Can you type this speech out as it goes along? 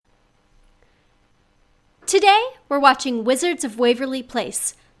Today, we're watching Wizards of Waverly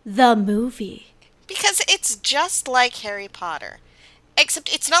Place, the movie. Because it's just like Harry Potter.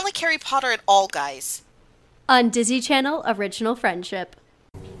 Except it's not like Harry Potter at all, guys. On Disney Channel Original Friendship.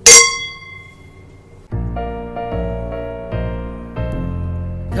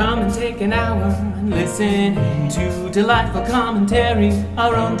 Come and take an hour and listen to delightful commentary.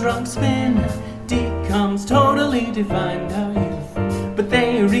 Our own drunk spin decomes totally defined our youth. But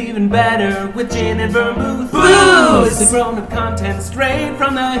they are even better with gin and vermouth. Booze! It's a grown-up content straight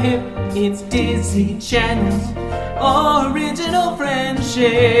from the hip. It's Disney Channel's Original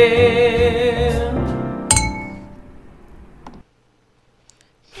Friendship.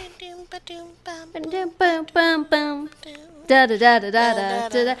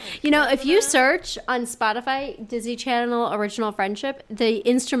 You know, if you search on Spotify Disney Channel Original Friendship, the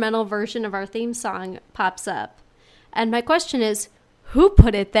instrumental version of our theme song pops up. And my question is, who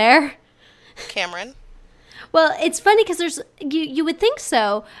put it there? Cameron. Well, it's funny because you would think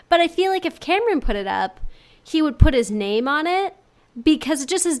so, but I feel like if Cameron put it up, he would put his name on it because it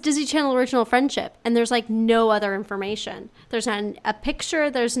just says Disney Channel Original Friendship, and there's like no other information. There's not a picture.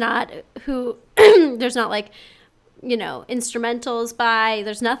 There's not who. There's not like, you know, instrumentals by.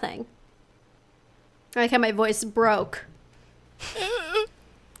 There's nothing. I like how my voice broke.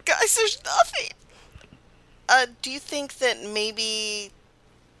 Guys, there's nothing. Do you think that maybe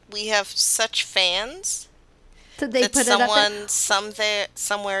we have such fans Did they that put it up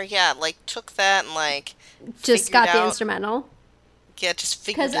somewhere, yeah, like took that and like just got the out, instrumental? Yeah, just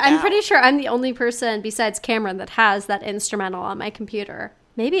figured it out. Because I'm pretty sure I'm the only person besides Cameron that has that instrumental on my computer.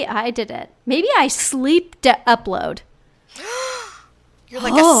 Maybe I did it. Maybe I upload. You're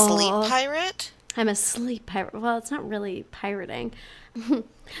like a sleep pirate? I'm a sleep pirate. Well, it's not really pirating. Well,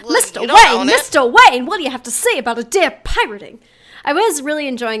 Mr. Wayne, what do you have to say about a dear pirating? I was really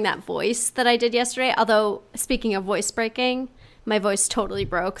enjoying that voice that I did yesterday, although, speaking of voice breaking, my voice totally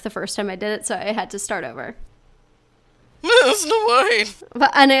broke the first time I did it, so I had to start over. Mr. Wayne.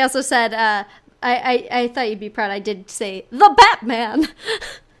 And I also said, I thought you'd be proud, I did say, the Batman!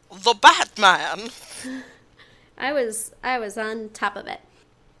 The Batman! I was on top of it.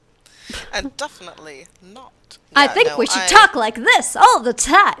 And definitely not. I think we should talk like this all the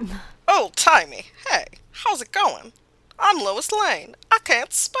time. Old timey. Hey, how's it going? I'm Lois Lane. I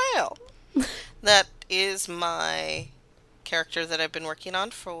can't spell. That is my character that I've been working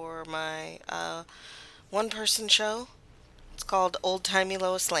on for my one-person show. It's called Old Timey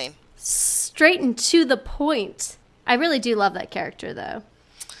Lois Lane. Straight and to the point. I really do love that character, though.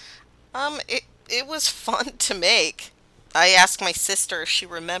 It was fun to make. I asked my sister if she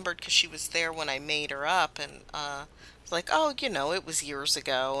remembered because she was there when I made her up, and I was like, oh, you know, it was years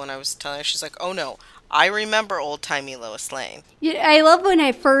ago, and I was telling her, she's like, oh no, I remember old-timey Lois Lane. Yeah, I love when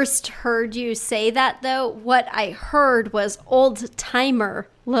I first heard you say that, though. What I heard was old-timer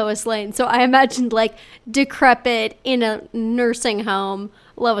Lois Lane, so I imagined, like, decrepit in a nursing home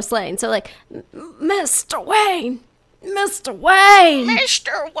Lois Lane, so like, Mr. Wayne! Mr. Wayne!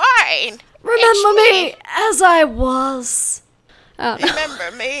 Mr. Wayne! Remember me as I was. Oh.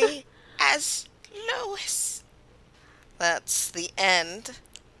 Remember me as Lois. That's the end.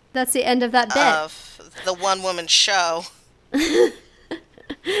 That's the end of that bit. Of the one-woman show.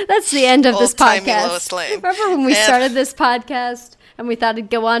 That's the end of this podcast. Lois Lane. Remember when we started this podcast and we thought it'd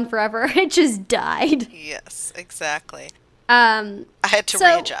go on forever? It just died. Yes, exactly. I had to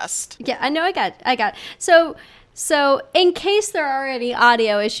readjust. Yeah, I know. I got. So in case there are any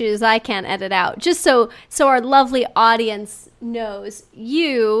audio issues I can't edit out, just so our lovely audience knows,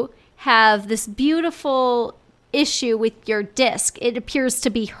 you have this beautiful issue with your disc. It appears to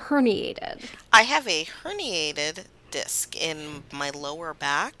be herniated. I have a herniated disc in my lower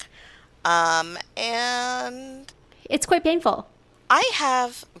back, and it's quite painful. I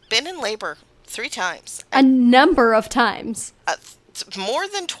have been in labor 3 times. A number of times. More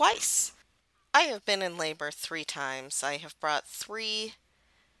than twice. I have been in labor 3 times. I have brought three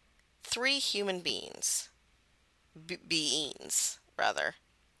human beings,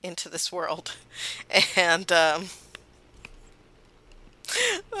 into this world. And, I'm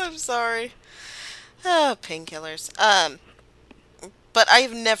sorry. Painkillers. But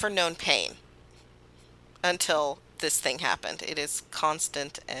I've never known pain until this thing happened. It is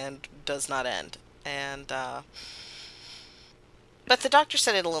constant and does not end. And, but the doctor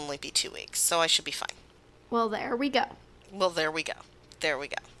said it'll only be 2 weeks, so I should be fine. Well, there we go. There we go.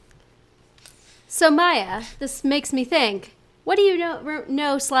 So, Maya, this makes me think, what do you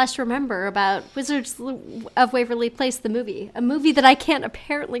know/remember about Wizards of Waverly Place, the movie? A movie that I can't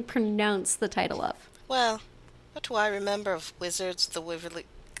apparently pronounce the title of. Well, what do I remember of Wizards of the Waverly...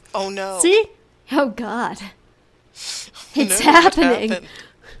 Oh, no. See? Oh, God. It's No, what happening. happened?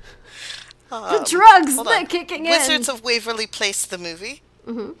 The drugs, Hold they're on. kicking in. Wizards of Waverly Place, the movie.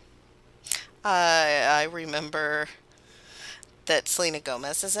 Mm-hmm. I remember that Selena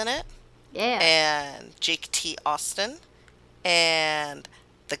Gomez is in it, Yeah. and Jake T. Austin, and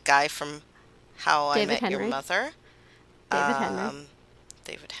the guy from How David I Met Your Henry. Mother. David Henry.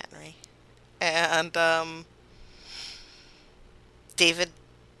 David Henry. And David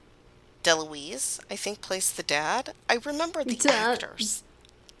DeLuise, I think, plays the dad. I remember the actors.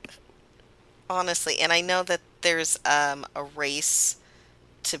 Honestly, and I know that there's a race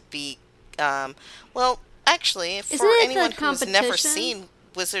to be, well, actually, for Isn't it the anyone who's never competition? seen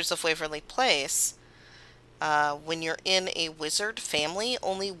Wizards of Waverly Place, when you're in a wizard family,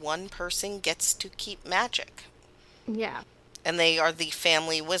 only one person gets to keep magic. Yeah. And they are the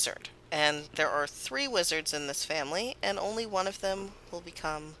family wizard. And there are 3 wizards in this family, and only one of them will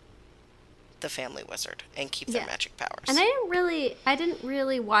become the family wizard and keep their Yeah. magic powers. And I didn't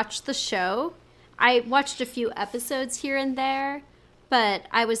really watch the show. I watched a few episodes here and there, but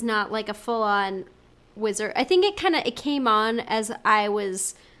I was not like a full-on wizard. I think it came on as I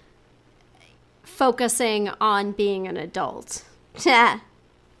was focusing on being an adult. Yeah.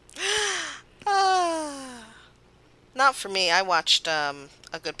 Not for me. I watched a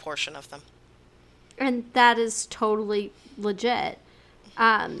good portion of them. And that is totally legit.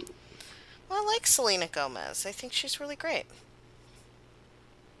 Well, I like Selena Gomez. I think she's really great.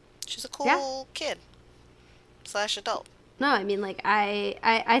 She's a cool kid / adult. No, I mean, like,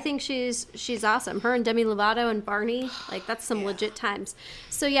 I think she's awesome. Her and Demi Lovato and Barney, like, that's some legit times.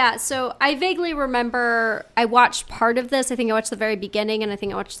 So, yeah, so I vaguely remember I watched part of this. I think I watched the very beginning, and I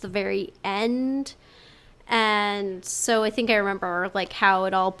think I watched the very end. And so I think I remember, like, how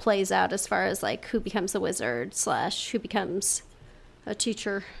it all plays out as far as, like, who becomes the wizard / who becomes a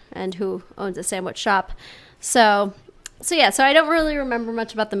teacher and who owns a sandwich shop. So yeah, so I don't really remember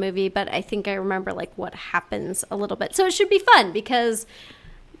much about the movie, but I think I remember like what happens a little bit. So it should be fun because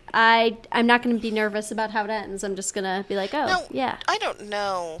I'm not going to be nervous about how it ends. I'm just going to be like, oh, No, yeah. I don't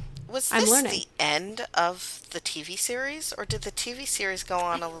know. Was I'm this learning. the end of the TV series, or did the TV series go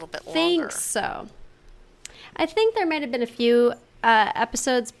on a little bit I longer? think so. I think there might have been a few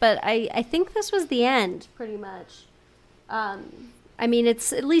episodes, but I think this was the end, pretty much. I mean,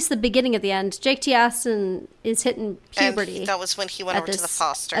 it's at least the beginning of the end. Jake T. Austin is hitting puberty. And that was when he went over to the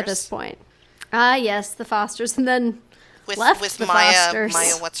Fosters. At this point. Yes, the Fosters, and then with left the Maya, Fosters.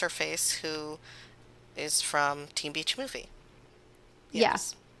 Maya, what's her face, who is from Teen Beach Movie.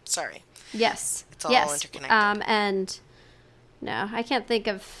 Yes. Sorry. Yes. It's all yes. interconnected. And no, I can't think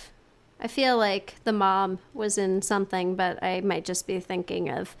of. I feel like the mom was in something, but I might just be thinking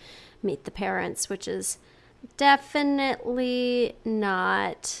of Meet the Parents, which is definitely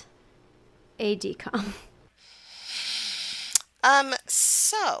not a decom.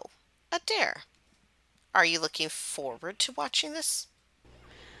 So, Adair, are you looking forward to watching this?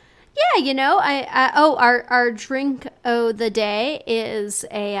 Yeah, you know, our drink of the day is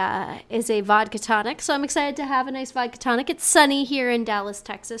a vodka tonic. So I'm excited to have a nice vodka tonic. It's sunny here in Dallas,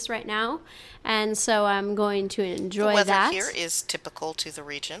 Texas right now, and so I'm going to enjoy The weather that. here is typical to the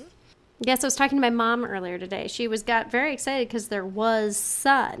region. Yes, I was talking to my mom earlier today. She got very excited because there was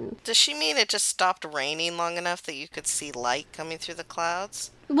sun. Does she mean it just stopped raining long enough that you could see light coming through the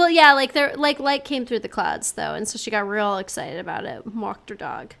clouds? Well, yeah, like light came through the clouds though, and so she got real excited about it. Walked her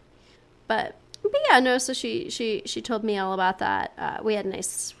dog. But yeah, no. So she told me all about that. We had a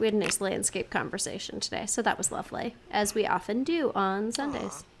nice landscape conversation today, so that was lovely, as we often do on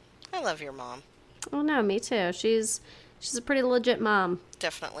Sundays. Aw, I love your mom. Oh no, me too. She's a pretty legit mom.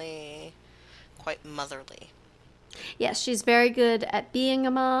 Definitely quite motherly. Yes, she's very good at being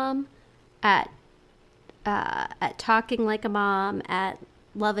a mom, at talking like a mom, at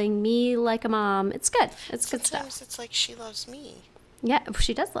loving me like a mom. It's good. It's good stuff. Sometimes it's like she loves me. Yeah,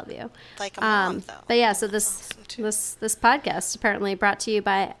 she does love you. Like a mom, though. But yeah, so this podcast is apparently brought to you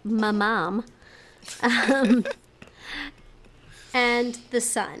by my mom. And the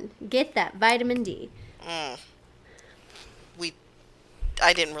sun. Get that vitamin D.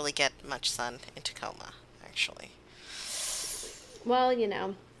 I didn't really get much sun in Tacoma, actually. Well, you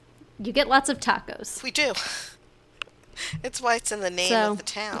know, you get lots of tacos. We do. It's why it's in the name So of the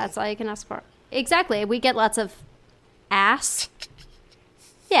town. that's all you can ask for. Exactly. We get lots of ass.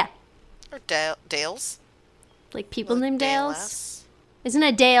 Yeah. Or Dales. Like people Like named Dales.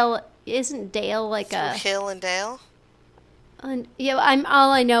 Dale-esque. Isn't Dale like a... Through Hill and Dale. Yeah,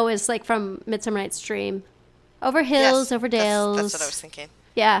 all I know is like from Midsummer Night's Dream. Over hills, Yes, over dales. That's what I was thinking.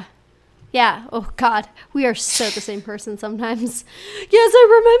 Yeah. Yeah. Oh, God. We are so the same person sometimes. Yes, I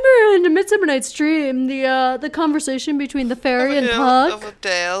remember in A Midsummer Night's Dream, the conversation between the fairy and Puck. Of a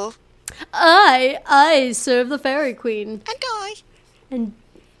Dale. I serve the fairy queen. And I. And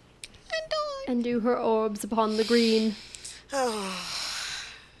And do her orbs upon the green. Oh,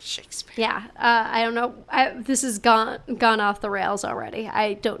 Shakespeare. Yeah. I don't know. This has gone off the rails already.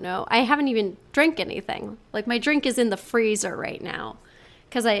 I don't know. I haven't even drank anything. Like, my drink is in the freezer right now.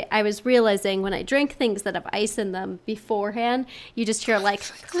 Because I was realizing when I drink things that have ice in them beforehand, you just hear like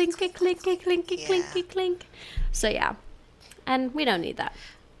clinky, clinky, clinky, clinky, clink. So yeah, and we don't need that.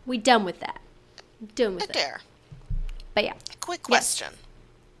 We done with that. Done with it. Dare. But yeah. Quick question.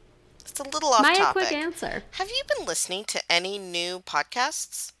 It's a little off My topic. quick answer. Have you been listening to any new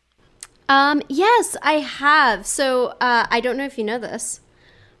podcasts? Yes, I have. So I don't know if you know this,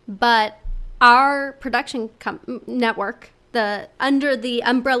 but our production network, under the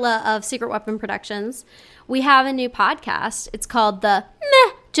umbrella of Secret Weapon Productions, we have a new podcast. It's called The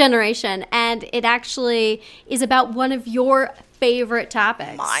Meh Generation, and it actually is about one of your favorite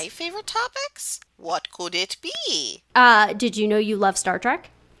topics. My favorite topics? What could it be? Did you know you love Star Trek?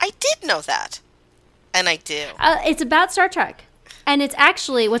 I did know that. And I do. It's about Star Trek. And it's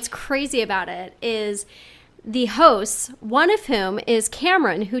actually, what's crazy about it is the hosts, one of whom is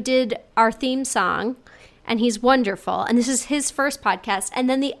Cameron, who did our theme song, and he's wonderful. And this is his first podcast. And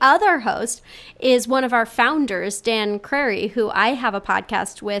then the other host is one of our founders, Dan Crary, who I have a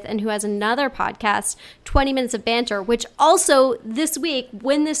podcast with and who has another podcast, 20 Minutes of Banter, which also this week,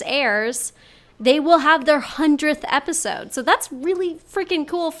 when this airs, they will have their 100th episode. So that's really freaking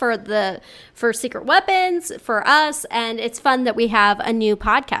cool for Secret Weapons, for us. And it's fun that we have a new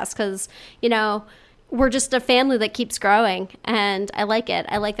podcast because, you know, we're just a family that keeps growing, and I like it.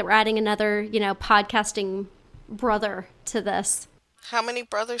 I like that we're adding another, you know, podcasting brother to this. How many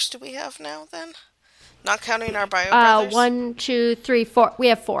brothers do we have now, then? Not counting our bio brothers? 1, 2, 3, 4. We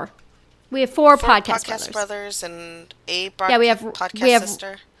have 4. We have four podcast brothers and a podcast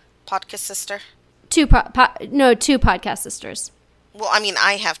sister. Podcast sister. Two podcast sisters. Well, I mean,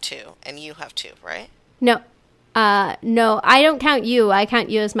 I have 2, and you have 2, right? No, I don't count you. I count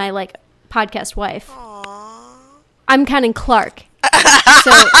you as my podcast wife. Aww. I'm counting Clark.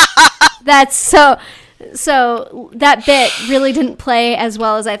 So that's so that bit really didn't play as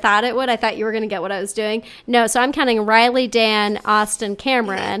well as I thought it would. I thought you were going to get what I was doing. No, so I'm counting Riley, Dan, Austin,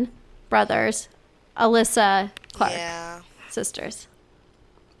 Cameron, brothers, Alyssa, Clark, sisters.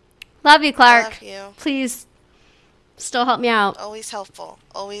 Love you, Clark. I love you. Please still help me out. Always helpful.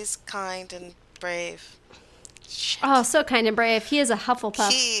 Always kind and brave. Shit. Oh, so kind and brave. He is a Hufflepuff.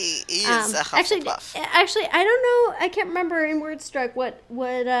 He is a Hufflepuff. Actually, I don't know. I can't remember in Wordstruck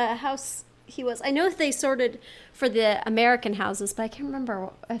what house he was. I know if they sorted for the American houses, but I can't remember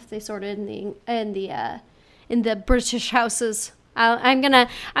if they sorted in the British houses. I'm gonna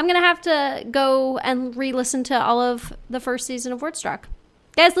have to go and re-listen to all of the first season of Wordstruck.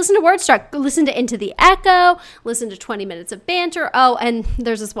 Guys, listen to Wordstruck. Listen to Into the Echo. Listen to 20 Minutes of Banter. Oh, and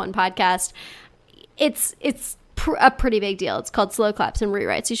there's this one podcast. It's a pretty big deal. It's called Slow Claps and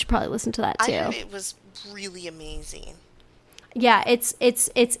Rewrites. You should probably listen to that too. I heard it was really amazing. Yeah,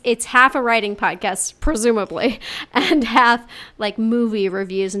 it's half a writing podcast, presumably, and half like movie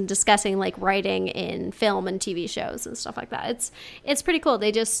reviews and discussing like writing in film and TV shows and stuff like that. It's pretty cool.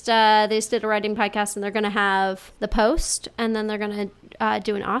 They just did a writing podcast, and they're gonna have The Post, and then they're gonna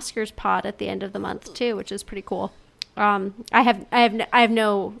do an Oscars pod at the end of the month too, which is pretty cool. I have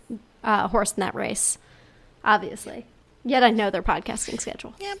no horse in that race, obviously. Yet I know their podcasting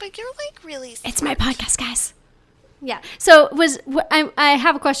schedule. Yeah, but you're like really smart. It's my podcast, guys. Yeah. So I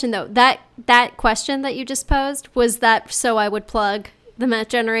have a question though. That question that you just posed, was that so I would plug the Meh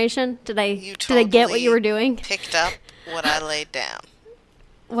Generation? Did I get what you were doing? Picked up what I laid down.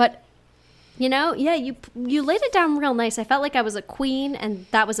 What? You know, yeah, you laid it down real nice. I felt like I was a queen, and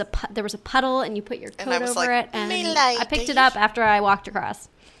there was a puddle, and you put your coat over it, and I picked it up after I walked across,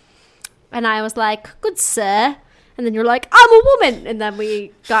 and I was like, "Good sir." And then you're like, "I'm a woman," and then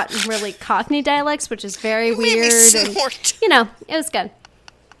we got really Cockney dialects, which is very weird. And, you know, it was good.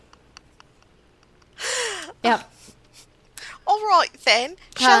 Yep. All right then,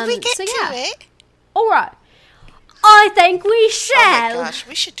 shall we get to it? All right. I think we shall. Oh my gosh,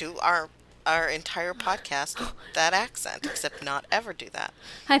 we should do our entire podcast with that accent, except not ever do that.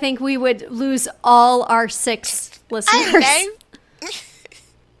 I think we would lose all our 6 listeners. Hello.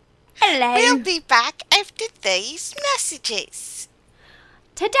 Hello. We'll be back after these messages.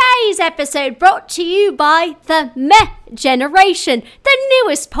 Today's episode brought to you by The Meh Generation, the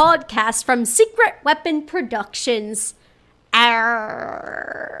newest podcast from Secret Weapon Productions.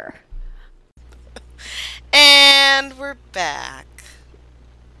 Arr. And we're back.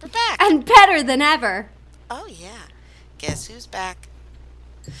 We're back. And better than ever. Oh, yeah. Guess who's back?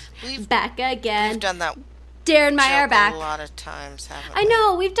 We've Back again. done that Darren Meyer joke back. a lot of times, haven't I we?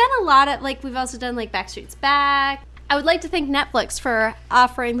 know, we've done a lot of, like, we've also done, like, Backstreet's Back. I would like to thank Netflix for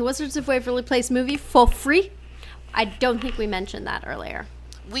offering the Wizards of Waverly Place movie for free. I don't think we mentioned that earlier.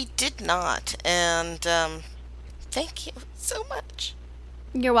 We did not, and thank you so much.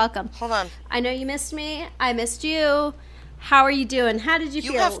 You're welcome. Hold on. I know you missed me. I missed you. How are you doing? How did you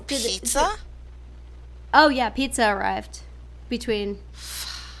You feel? have pizza? Oh, yeah, pizza arrived between,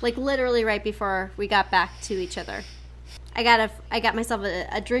 like, literally right before we got back to each other. I got myself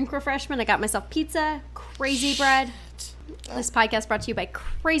a drink refreshment. I got myself pizza, Crazy Bread. This podcast brought to you by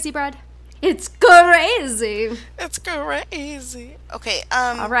Crazy Bread. It's crazy. It's crazy. Okay,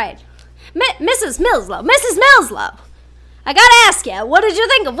 All right. Mrs. Millslow, I gotta ask you, what did you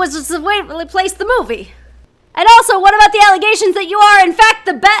think of Wizards of Waverly Place, the movie? And also, what about the allegations that you are, in fact,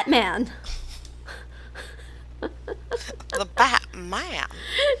 the Batman? the Batman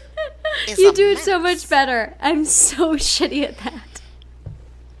is You a do it so mess. much better. I'm so shitty at that.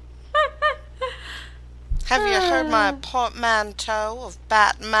 Have you heard my portmanteau of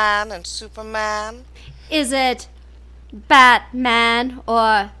Batman and Superman? Is it Batman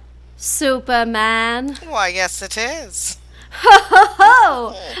or Superman? Why, yes, it is. Ho ho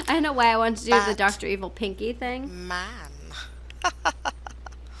ho! I know why I wanted to do the Bat- Dr. Evil Pinky thing. Man.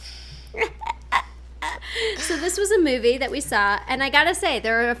 So this was a movie that we saw, and I gotta say,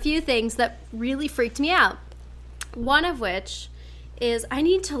 there are a few things that really freaked me out. One of which is I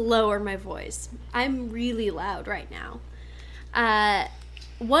need to lower my voice. I'm really loud right now.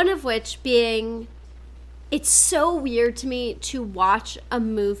 One of which being, it's so weird to me to watch a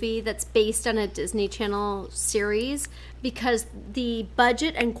movie that's based on a Disney Channel series because the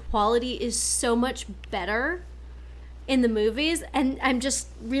budget and quality is so much better in the movies, and I'm just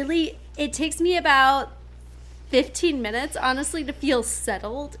really, it takes me about 15 minutes, honestly, to feel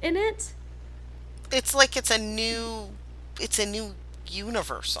settled in it. It's like it's a new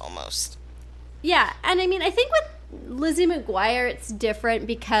universe almost. Yeah, and I mean, I think with Lizzie McGuire, it's different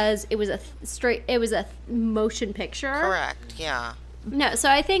because it was a motion picture. Correct, yeah. No, so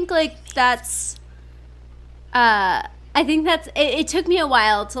I think like that's, it took me a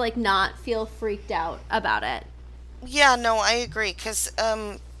while to like not feel freaked out about it. Yeah, no, I agree. Because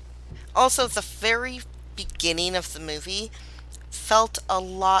also the very beginning of the movie felt a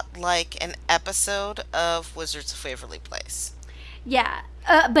lot like an episode of Wizards of Waverly Place. Yeah,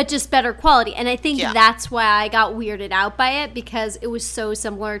 but just better quality. And I think Yeah. that's why I got weirded out by it, because it was so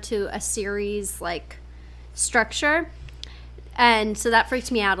similar to a series like structure. And so that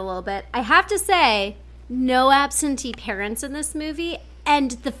freaked me out a little bit. I have to say, no absentee parents in this movie.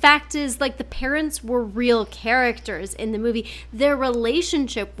 And the fact is, like, the parents were real characters in the movie. Their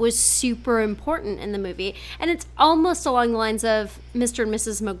relationship was super important in the movie. And it's almost along the lines of Mr. and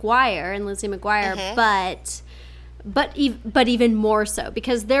Mrs. McGuire and Lizzie McGuire, but even more so,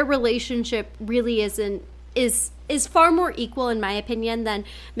 because their relationship really is far more equal, in my opinion, than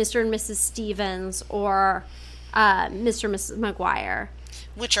Mr. and Mrs. Stevens or Mr. and Mrs. McGuire.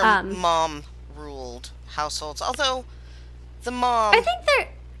 Which are mom-ruled households. Although the mom... I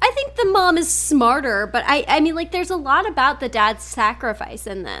think the mom is smarter, but I mean, like, there's a lot about the dad's sacrifice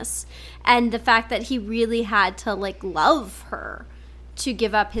in this, and the fact that he really had to, like, love her to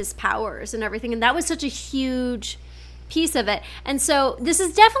give up his powers and everything, and that was such a huge piece of it. And so this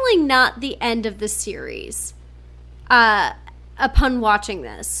is definitely not the end of the series. Upon watching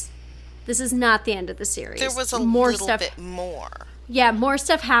this is not the end of the series. There was a more little stuff. bit more. Yeah, more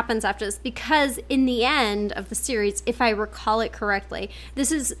stuff happens after this, because in the end of the series, if I recall it correctly,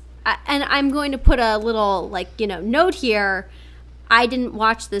 this is, and I'm going to put a little, like, note here. I didn't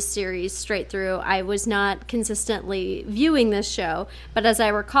watch this series straight through. I was not consistently viewing this show, but as I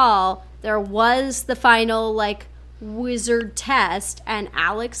recall, there was the final, like, wizard test, and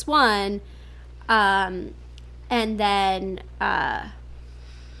Alex won, and then, how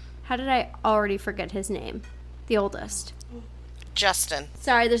did I already forget his name? The oldest. Justin.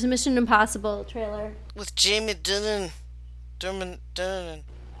 Sorry, there's a Mission Impossible trailer. With Jamie Dunnan.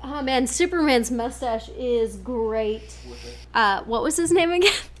 Oh man, Superman's mustache is great. What was his name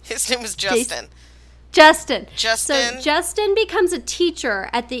again? His name was Justin. Justin. Justin. So Justin becomes a teacher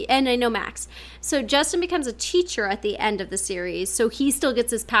at the end. I know Max. So Justin becomes a teacher at the end of the series, so he still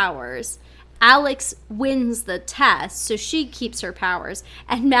gets his powers. Alex wins the test, so she keeps her powers.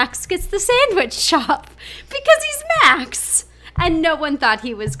 And Max gets the sandwich shop because he's Max. And no one thought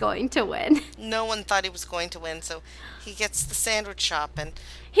he was going to win. No one thought he was going to win, so he gets the sandwich shop and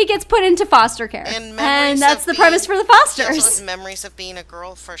He gets put into foster care. And that's the premise for the Fosters. He also has memories of being a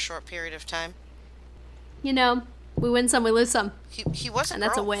girl for a short period of time. You know, we win some, we lose some. He was a and girl.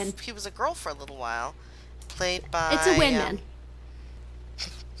 that's a win. He was a girl for a little while. Played by... It's a win, man.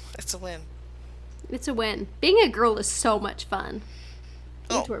 It's a win. It's a win. Being a girl is so much fun.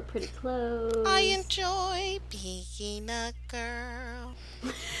 Oh. Wear pretty clothes. I enjoy being a girl.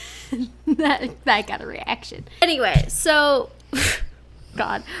 that got a reaction. Anyway, so...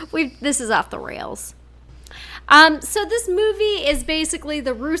 God, this is off the rails. So this movie is basically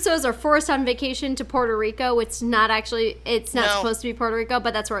the Russos are forced on vacation to Puerto Rico. It's not supposed to be Puerto Rico,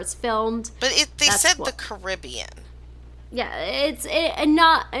 but that's where it's filmed. But they said the Caribbean. Yeah, it's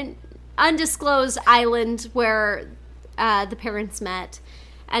not an undisclosed island where the parents met.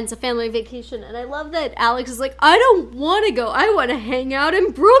 And it's a family vacation. And I love that Alex is like, I don't want to go. I want to hang out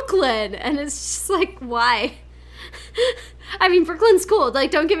in Brooklyn. And it's just like, why? I mean, Brooklyn's cool. Like,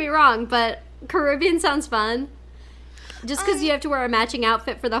 don't get me wrong. But Caribbean sounds fun. Just because you have to wear a matching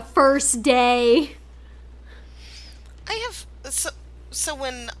outfit for the first day. So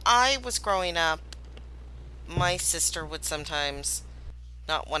when I was growing up, my sister would sometimes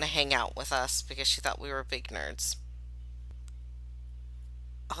not want to hang out with us because she thought we were big nerds.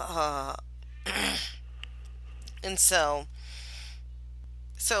 And so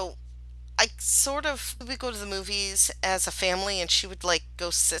I we go to the movies as a family, and she would like go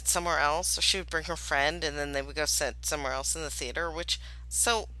sit somewhere else, or she would bring her friend, and then they would go sit somewhere else in the theater.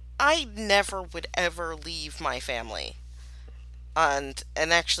 So I never would ever leave my family, and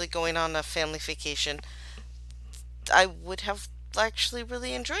actually going on a family vacation, I would have actually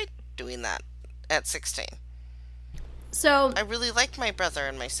really enjoyed doing that at 16. So I really liked my brother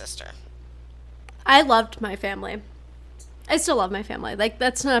and my sister. I loved my family. I still love my family. Like,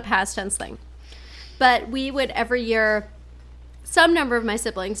 that's not a past tense thing. But we would every year, some number of my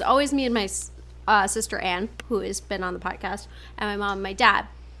siblings, always me and my sister Anne, who has been on the podcast, and my mom and my dad,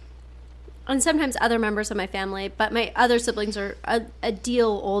 and sometimes other members of my family, but my other siblings are a deal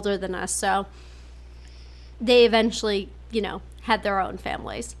older than us, so they eventually, had their own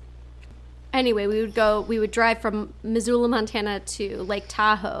families. Anyway, we would drive from Missoula, Montana to Lake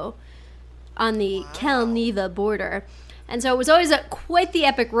Tahoe on the Cal Neva border. And so it was always quite the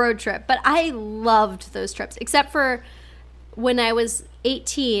epic road trip. But I loved those trips, except for when I was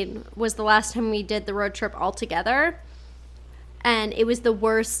 18 was the last time we did the road trip all together. And it was the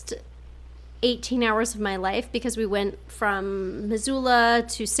worst 18 hours of my life because we went from Missoula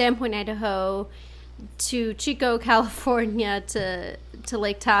to Sandpoint, Idaho, to Chico, California, to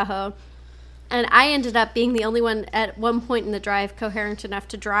Lake Tahoe. And I ended up being the only one at one point in the drive coherent enough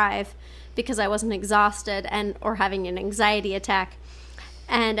to drive because I wasn't exhausted or having an anxiety attack.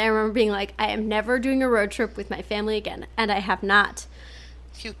 And I remember being like, I am never doing a road trip with my family again. And I have not.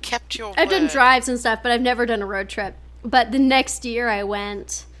 You kept your I've word. done drives and stuff, but I've never done a road trip. But the next year I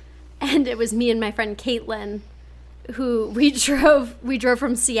went, and it was me and my friend Caitlin who we drove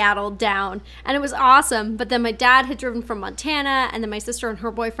from Seattle down, and it was awesome. But then my dad had driven from Montana, and then my sister and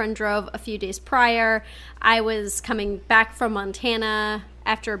her boyfriend drove a few days prior. I was coming back from Montana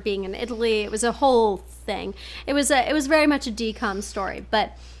after being in Italy. It was a whole thing. It was very much a DCOM story,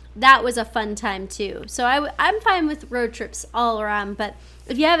 but that was a fun time too. So I'm fine with road trips all around, but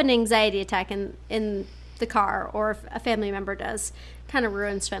if you have an anxiety attack in the car, or if a family member does, kind of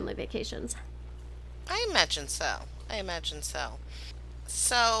ruins family vacations. I imagine so.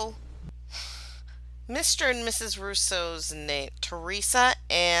 So, Mr. and Mrs. Russo's name, Teresa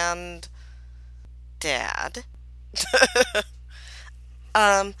and Dad,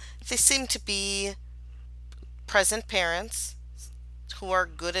 they seem to be present parents who are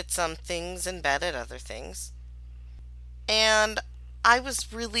good at some things and bad at other things. And I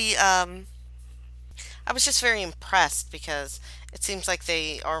was really, I was just very impressed because it seems like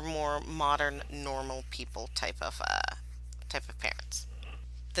they are more modern, normal people type of parents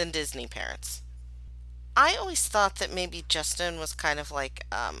than Disney parents. I always thought that maybe Justin was kind of like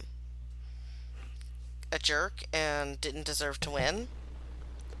a jerk and didn't deserve to win.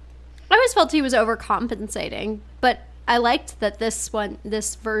 I always felt he was overcompensating, but I liked that this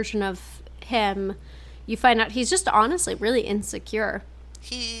version of him, you find out he's just honestly really insecure.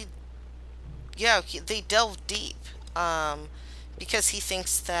 They delve deep because he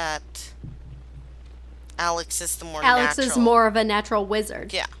thinks that Alex is the more Alex natural. is more of a natural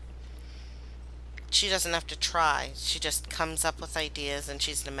wizard. Yeah. She doesn't have to try. She just comes up with ideas, and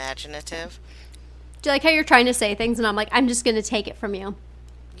she's imaginative. Do you like how you're trying to say things and I'm like, I'm just going to take it from you?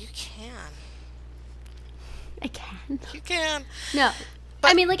 You can. I can. You can. No.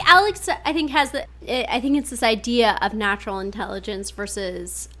 But- I mean, like, Alex, I think, I think it's this idea of natural intelligence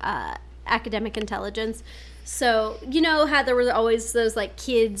versus academic intelligence. So, you know how there were always those, like,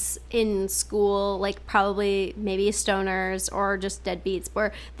 kids in school, like, probably maybe stoners or just deadbeats,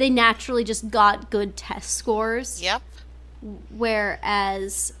 where they naturally just got good test scores. Yep.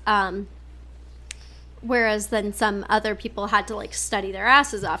 Whereas then some other people had to, like, study their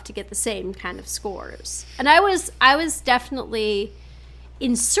asses off to get the same kind of scores. And I was definitely,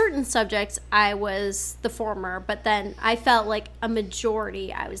 in certain subjects, I was the former, but then I felt like a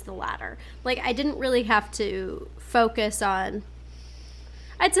majority I was the latter. Like, I didn't really have to focus on,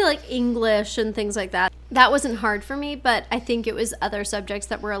 I'd say, like, English and things like that. That wasn't hard for me, but I think it was other subjects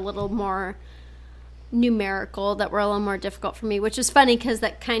that were a little more numerical, that were a little more difficult for me, which is funny because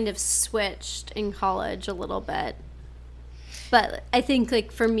that kind of switched in college a little bit. But I think,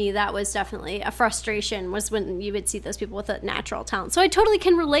 like, for me, that was definitely a frustration, was when you would see those people with a natural talent. So I totally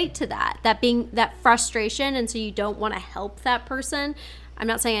can relate to that being that frustration, and so you don't want to help that person. I'm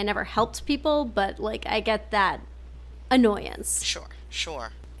not saying I never helped people, but, like, I get that annoyance.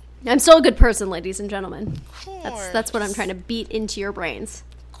 Sure. I'm still a good person, ladies and gentlemen. Of course. That's what I'm trying to beat into your brains.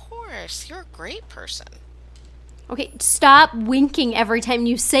 Of course. You're a great person. Okay, stop winking every time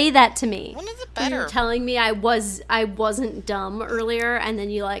you say that to me. One of the When you better. were telling me I wasn't dumb earlier, and then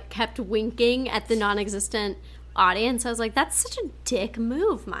you, like, kept winking at the non-existent audience. I was like, that's such a dick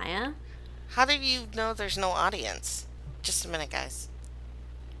move, Maya. How do you know there's no audience? Just a minute, guys.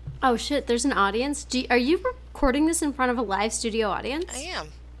 Oh shit, there's an audience. Are you recording this in front of a live studio audience? I am.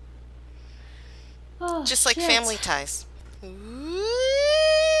 Oh, Just like shit. Family Ties. Ooh.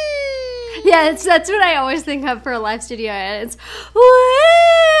 Yeah, that's what I always think of for a live studio audience. Woo!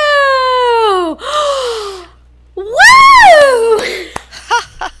 Woo!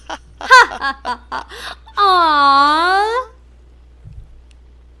 Aww.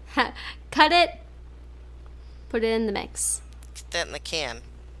 Cut it. Put it in the mix. Get that in the can.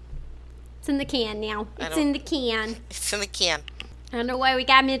 It's in the can now. I It's don't- in the can. It's in the can. I don't know why we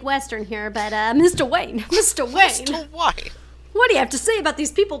got Midwestern here, but Mr. Wayne. Mr. Wayne. Still why? What do you have to say about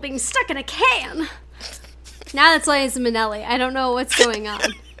these people being stuck in a can? Now that's Liza Minnelli. I don't know what's going on.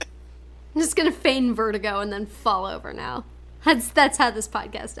 I'm just gonna feign vertigo and then fall over now. That's how this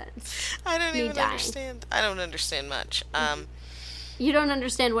podcast ends. I don't Me even dying. understand. I don't understand much. You don't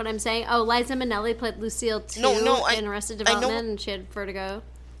understand what I'm saying? Oh, Liza Minnelli played Lucille too No, in Arrested I know- Development, and she had vertigo.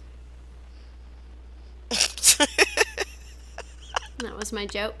 That was my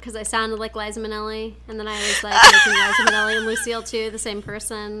joke, because I sounded like Liza Minnelli, and then I was like making Liza Minnelli and Lucille too the same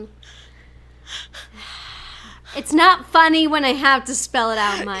person. It's not funny when I have to spell it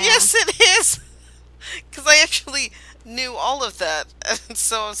out, Maya. Yes, it is. Because I actually knew all of that. And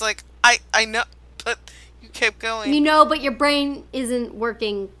so I was like, I know, but you kept going. You know, but your brain isn't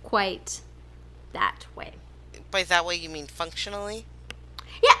working quite that way. By that way, you mean functionally?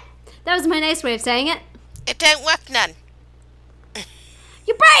 Yeah, that was my nice way of saying it. It don't work none.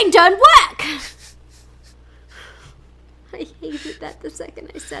 Your brain done work! I hated that the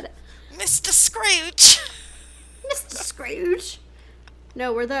second I said it. Mr. Scrooge. Mr. Scrooge.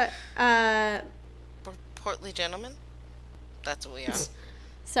 No, we're the, Portly gentleman? That's what we are.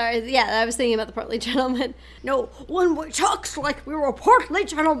 Sorry, yeah, I was thinking about the portly gentleman. No, when we talked like we were portly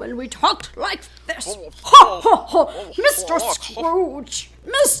gentlemen, we talked like this. Ha ha ha! Mr. Scrooge!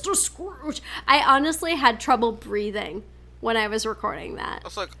 Mr. Scrooge! I honestly had trouble breathing when I was recording that. I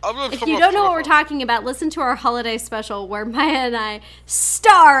was like, I'm gonna If you don't know what we're talking about, listen to our holiday special where Maya and I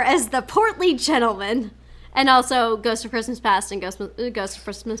star as the portly gentleman. And also Ghost of Christmas Past and Ghost of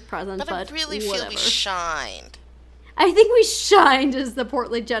Christmas Present, But I really feel whatever. we shined. I think we shined as the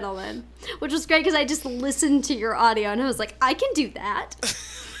portly gentleman, which was great because I just listened to your audio and I was like, I can do that.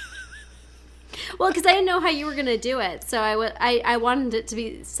 Well, because I didn't know how you were going to do it, so I wanted it to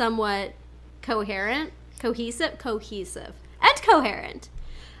be somewhat coherent, cohesive, and coherent.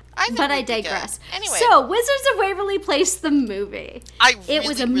 I think But I we'd be good. digress. Anyway, So, Wizards of Waverly Place, the movie. It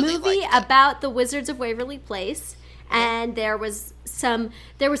was a really movie liked it. about the Wizards of Waverly Place, and there was some.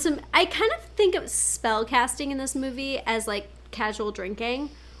 I kind of think of spell casting in this movie as like casual drinking,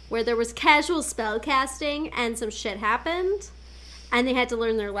 where there was casual spell casting and some shit happened, and they had to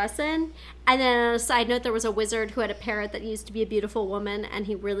learn their lesson. And then on a side note, there was a wizard who had a parrot that used to be a beautiful woman, and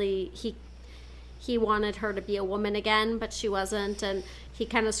he wanted her to be a woman again, but she wasn't, and he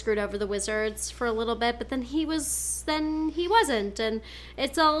kind of screwed over the wizards for a little bit, but then he wasn't, and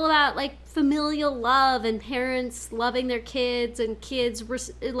it's all about like familial love and parents loving their kids and kids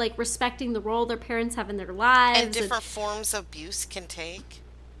respecting the role their parents have in their lives. and different forms of abuse can take.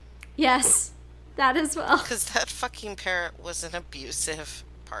 Yes. That as well. Because that fucking parrot was an abusive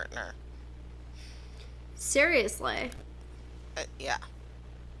partner. Seriously. Yeah.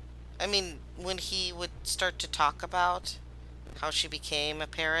 I mean, when he would start to talk about how she became a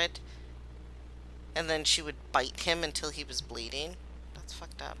parrot, and then she would bite him until he was bleeding, that's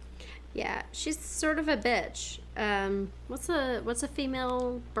fucked up. Yeah, she's sort of a bitch. What's a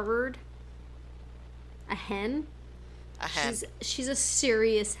female bird? A hen? A hen. She's a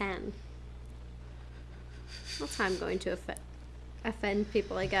serious hen. That's how I'm going to offend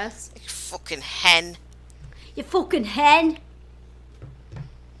people, I guess. You fucking hen. You fucking hen!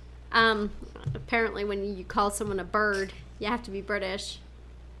 Apparently when you call someone a bird, you have to be British.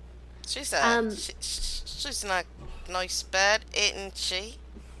 She's she's not nice bird, isn't she?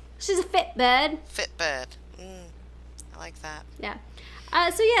 She's a fit bird. Fit bird. I like that. Yeah.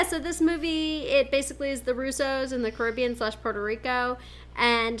 So this movie, it basically is the Russos in the Caribbean / Puerto Rico,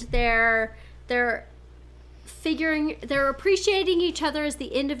 and they're appreciating each other as the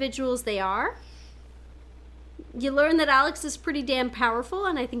individuals they are. You learn that Alex is pretty damn powerful,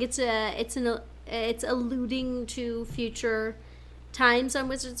 and I think it's alluding to future times on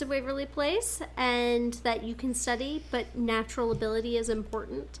Wizards of Waverly Place, and that you can study, but natural ability is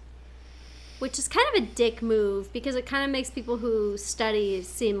important. Which is kind of a dick move, because it kind of makes people who study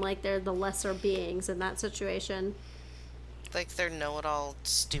seem like they're the lesser beings in that situation. Like they're know-it-all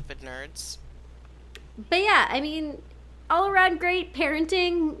stupid nerds. But yeah, I mean, all around great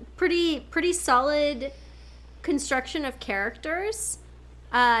parenting, pretty solid construction of characters,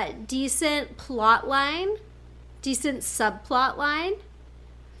 decent plot line, decent subplot line.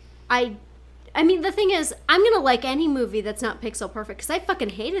 I mean, the thing is, I'm going to like any movie that's not pixel perfect, because I fucking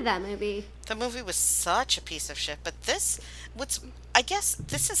hated that movie. The movie was such a piece of shit, but I guess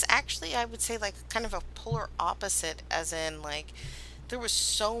this is actually, I would say, like, kind of a polar opposite, as in, like, there was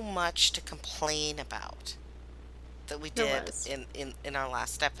so much to complain about that we did in our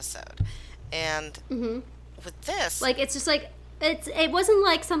last episode. And with this... Like, it's just like... It wasn't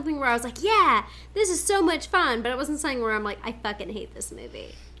like something where I was like, yeah, this is so much fun, but it wasn't something where I'm like, I fucking hate this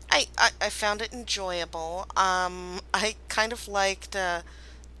movie. I found it enjoyable. I kind of liked the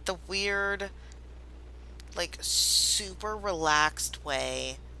weird, like, super relaxed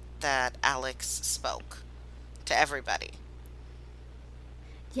way that Alex spoke to everybody.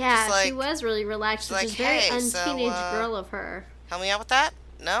 Yeah, like, she was really relaxed, which is very un-teenage girl of her. Help me out with that?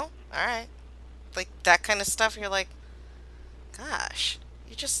 No? Alright. Like, that kind of stuff, you're like, gosh,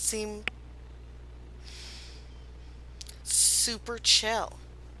 you just seem super chill.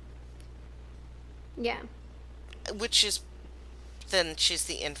 Yeah. Which is, then she's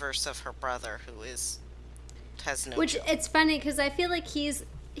the inverse of her brother, who has no Which, chill. it's funny, because I feel like he's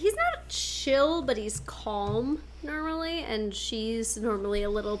not chill, but he's calm, normally, and she's normally a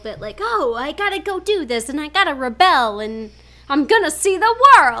little bit like, oh, I gotta go do this, and I gotta rebel, and I'm gonna see the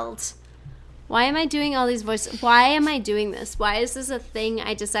world! Why am I doing all these voices? Why am I doing this? Why is this a thing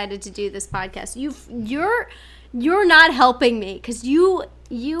I decided to do this podcast? You're not helping me, because you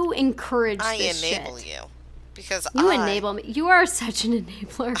encourage this shit. I enable you. Because you enable me. You are such an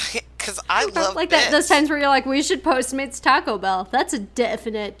enabler. Because I love like bits. those times where you're like, we should Postmates Taco Bell. That's a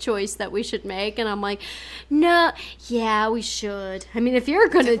definite choice that we should make. And I'm like, no, yeah, we should. I mean, if you're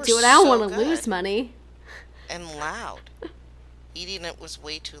going to do it, I don't want to lose money. And loud. Eating it was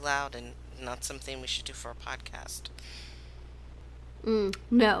way too loud and not something we should do for a podcast.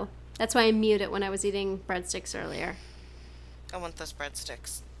 No. That's why I mute it when I was eating breadsticks earlier. I want those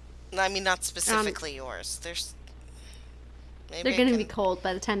breadsticks. No, I mean, not specifically yours. They're going to be cold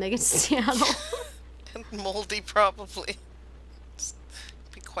by the time they get to Seattle. And moldy, probably. It's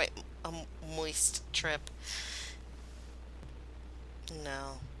be quite a moist trip.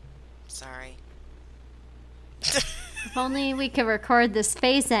 No. Sorry. If only we could record this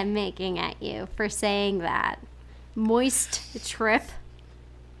face I'm making at you for saying that. Moist trip.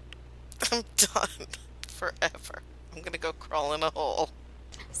 I'm done. Forever. I'm going to go crawl in a hole.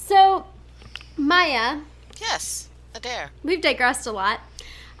 So, Maya. Yes, Adair. We've digressed a lot.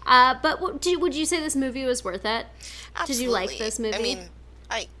 But would you say this movie was worth it? Absolutely. Did you like this movie?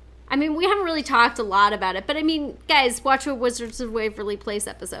 I mean, we haven't really talked a lot about it, but I mean, guys, watch a Wizards of Waverly Place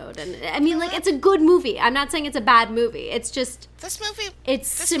episode, and I mean, like, it's a good movie. I'm not saying it's a bad movie. It's just it's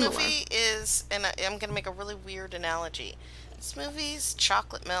similar. This movie is, and I'm going to make a really weird analogy. This movie's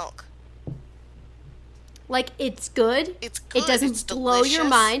chocolate milk. Like, it's good. It's good. It doesn't it's blow delicious. your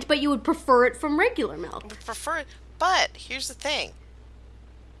mind, but you would prefer it from regular milk. I would prefer it, but here's the thing.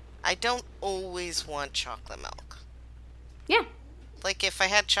 I don't always want chocolate milk. Yeah. Like, if I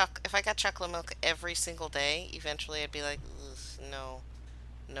got chocolate milk every single day, eventually I'd be like, no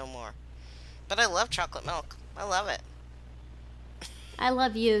more. But I love chocolate milk. I love it. I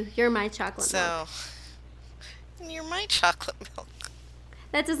love you. You're my chocolate milk. So, you're my chocolate milk.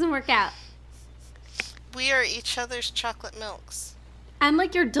 That doesn't work out. We are each other's chocolate milks. I'm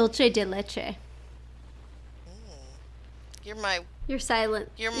like your dulce de leche. You're my You're silent.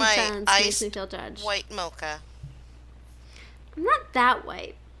 You're Your my silence makes iced me feel judged. white mocha. I'm not that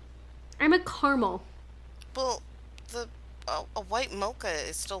white. I'm a caramel. Well, a white mocha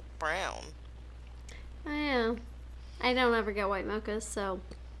is still brown. I know. I don't ever get white mochas, so.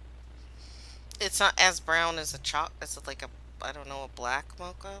 It's not as brown as Is it like I don't know, a black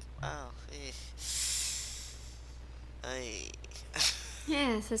mocha? Oh,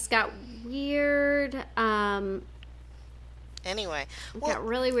 Yes, it's got weird. Anyway, It got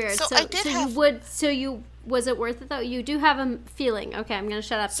really weird. so I did have- Was it worth it though? You do have a feeling. Okay, I'm gonna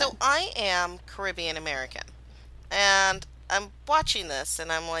shut up. So then. I am Caribbean American, and I'm watching this,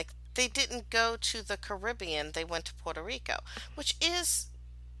 and I'm like, they didn't go to the Caribbean; they went to Puerto Rico, which is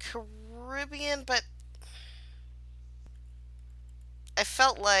Caribbean, but I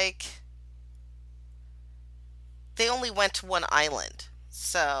felt like they only went to one island,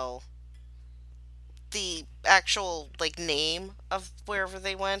 so the actual like name of wherever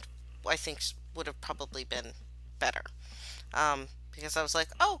they went, I think would have probably been better. Because I was like,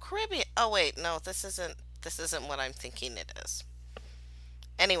 oh, Caribbean. Oh wait, no, this isn't what I'm thinking it is.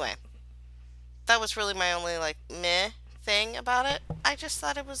 Anyway, that was really my only like meh thing about it. I just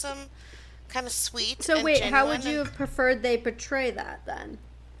thought it was kind of sweet. So and wait, how would genuine, you have preferred they portray that then?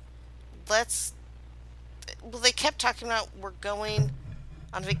 Well, they kept talking about we're going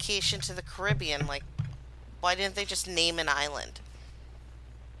on vacation to the Caribbean. Like, why didn't they just name an island?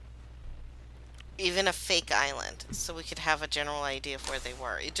 Even a fake island, so we could have a general idea of where they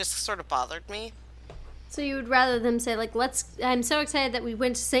were. It just sort of bothered me. So you would rather them say like, I'm so excited that we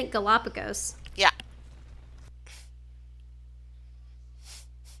went to St. Galapagos. Yeah.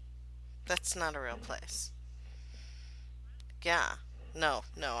 That's not a real place. Yeah. No,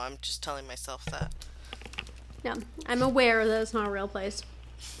 I'm just telling myself that. No, I'm aware that it's not a real place.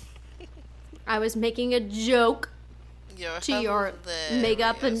 I was making a joke to your make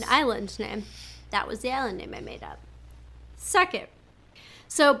up an island name. That was the island name I made up. Suck it.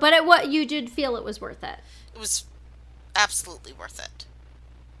 So, but what you did feel it was worth it. It was absolutely worth it.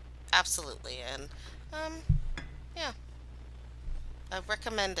 Absolutely, and yeah, I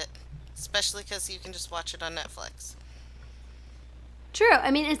recommend it, especially because you can just watch it on Netflix. True.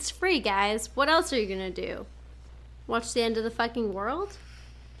 I mean, it's free, guys. What else are you gonna do? Watch the end of the fucking world?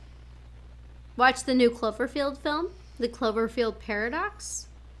 Watch the new Cloverfield film? The Cloverfield Paradox?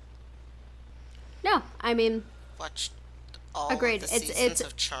 No, I mean... Watch all agreed. of the seasons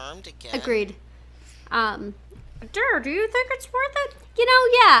of Charmed again. Agreed. Do you think it's worth it? You know,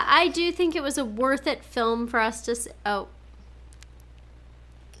 yeah, I do think it was a worth it film for us to... Oh.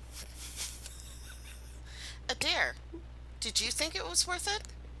 Adair, did you think it was worth it?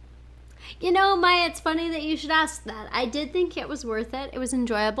 You know, Maya, it's funny that you should ask that. I did think it was worth it. It was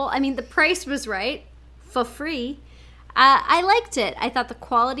enjoyable. I mean, the price was right. For free. I liked it. I thought the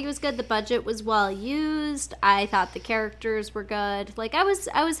quality was good. The budget was well used. I thought the characters were good. Like, I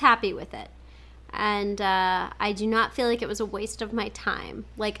was happy with it. And I do not feel like it was a waste of my time,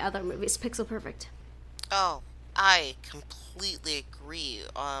 like other movies. Pixel Perfect. Oh, I completely agree.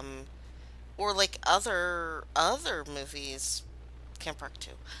 Or like other movies, Camp Rock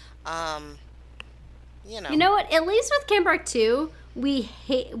 2. You know. You know what? At least with Camp Rock 2, we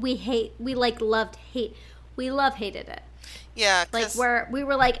love hated it. Yeah, like where we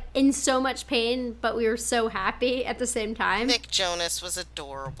were like in so much pain, but we were so happy at the same time. Nick Jonas was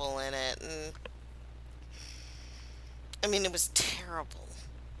adorable in it, and I mean it was terrible.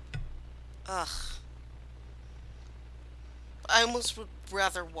 Ugh. I almost would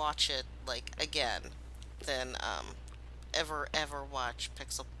rather watch it like again than ever watch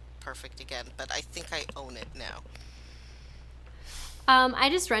Pixel Perfect again. But I think I own it now. I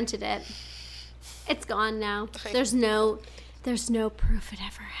just rented it. It's gone now. There's no proof it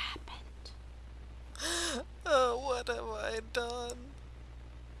ever happened. Oh, what have I done?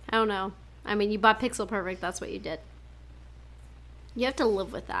 I don't know. I mean, you bought Pixel Perfect. That's what you did. You have to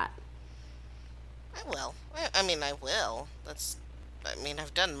live with that. I will. I mean, I will.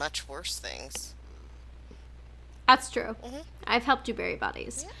 I've done much worse things. That's true. Mm-hmm. I've helped you bury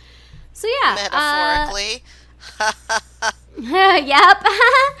bodies. Yeah. So yeah. Metaphorically. Yep.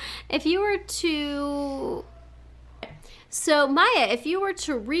 If you were to... So, Maya, if you were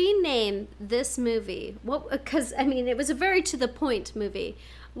to rename this movie, because, I mean, it was a very to-the-point movie,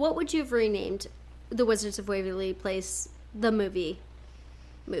 what would you have renamed The Wizards of Waverly Place, the movie?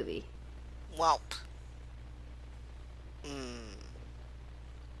 Whelp. Mm.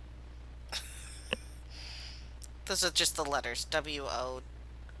 Those are just the letters. WOWPM.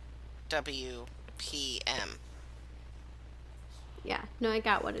 Yeah, no, I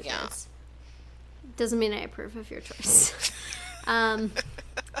got what it Yeah. is. Doesn't mean I approve of your choice.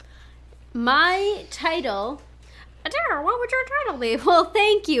 My title... Adara, what would your title be? Well,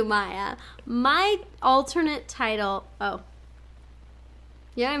 thank you, Maya. My alternate title... Oh.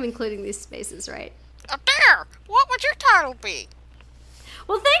 Yeah, I'm including these spaces, right? There! What would your title be?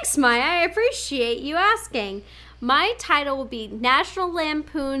 Well, thanks, Maya. I appreciate you asking. My title will be National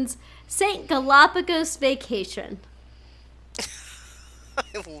Lampoon's St. Galapagos Vacation. I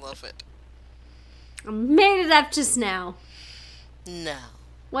love it. I made it up just now No.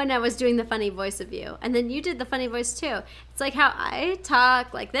 when I was doing the funny voice of you. And then you did the funny voice, too. It's like how I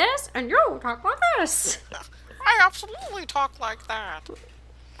talk like this and you talk like this. I absolutely talk like that.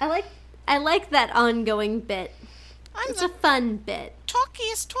 I like that ongoing bit. I'm It's the a fun bit.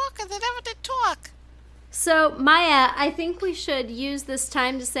 talkiest talker that ever did talk. So, Maya, I think we should use this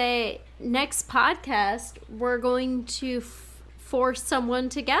time to say next podcast, we're going to force someone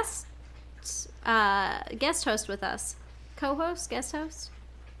to guest host with us. Co-host? Guest host?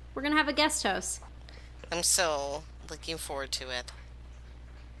 We're going to have a guest host. I'm so looking forward to it.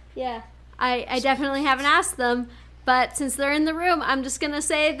 Yeah. I definitely haven't asked them, but since they're in the room, I'm just going to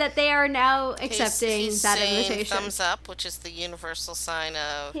say that they are now accepting He's that saying invitation. thumbs up, which is the universal sign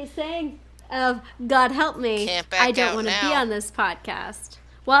of... He's saying, God help me, Can't back I don't out want to now. be on this podcast.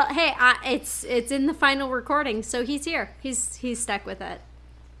 Well, hey, it's in the final recording, so he's here. He's stuck with it.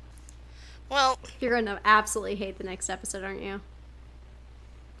 Well, You're going to absolutely hate the next episode, aren't you?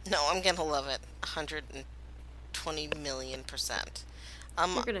 no, I'm going to love it. 120 million %.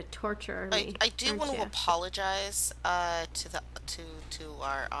 You're going to torture me. I do aren't want to you? apologize to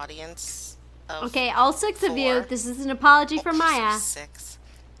our audience. Of Okay, all 6 of you, 4. this is an apology from Maya. 6.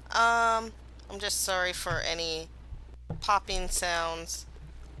 I'm just sorry for any popping sounds,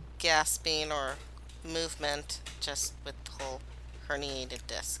 gasping, or movement just with the whole herniated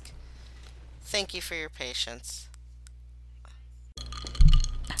disc. Thank you for your patience.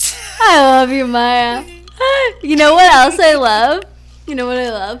 I love you, Maya. You know what else I love? You know what I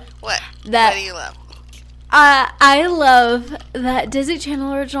love? What? That- What do you love? I love that Disney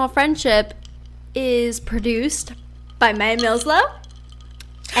Channel Original Friendship is produced by Maya Millslow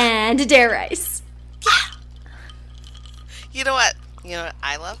and Adair Rice. You know what? You know what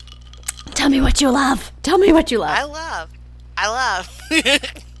I love? Tell me what you love. Tell me what you love. I love I love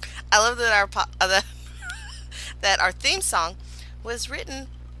that that our theme song was written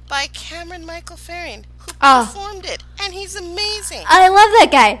by Cameron Michael Faring, who performed it, and he's amazing. I love that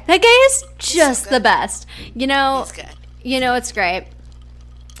guy. That guy is just good. the best. You know, He's good. It's great.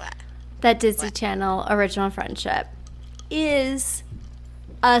 But That Disney Channel Original Friendship is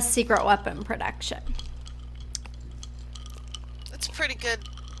a Secret Weapon production. it's a pretty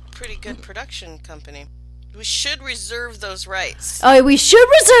good production company. We should reserve those rights. Oh, we should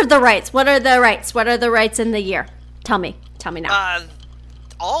reserve the rights. What are the rights? What are the rights in the year? Tell me. Tell me now.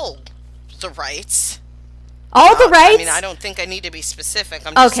 All the rights. All the rights? I mean, I don't think I need to be specific.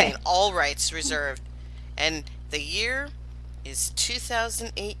 I'm just Okay. saying all rights reserved. And the year is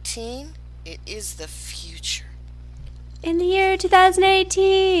 2018. It is the future. In the year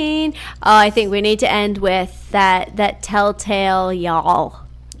 2018. Oh, I think we need to end with that telltale y'all.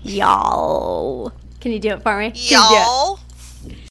 Y'all. Can you do it for me? Can you do it? Y'all.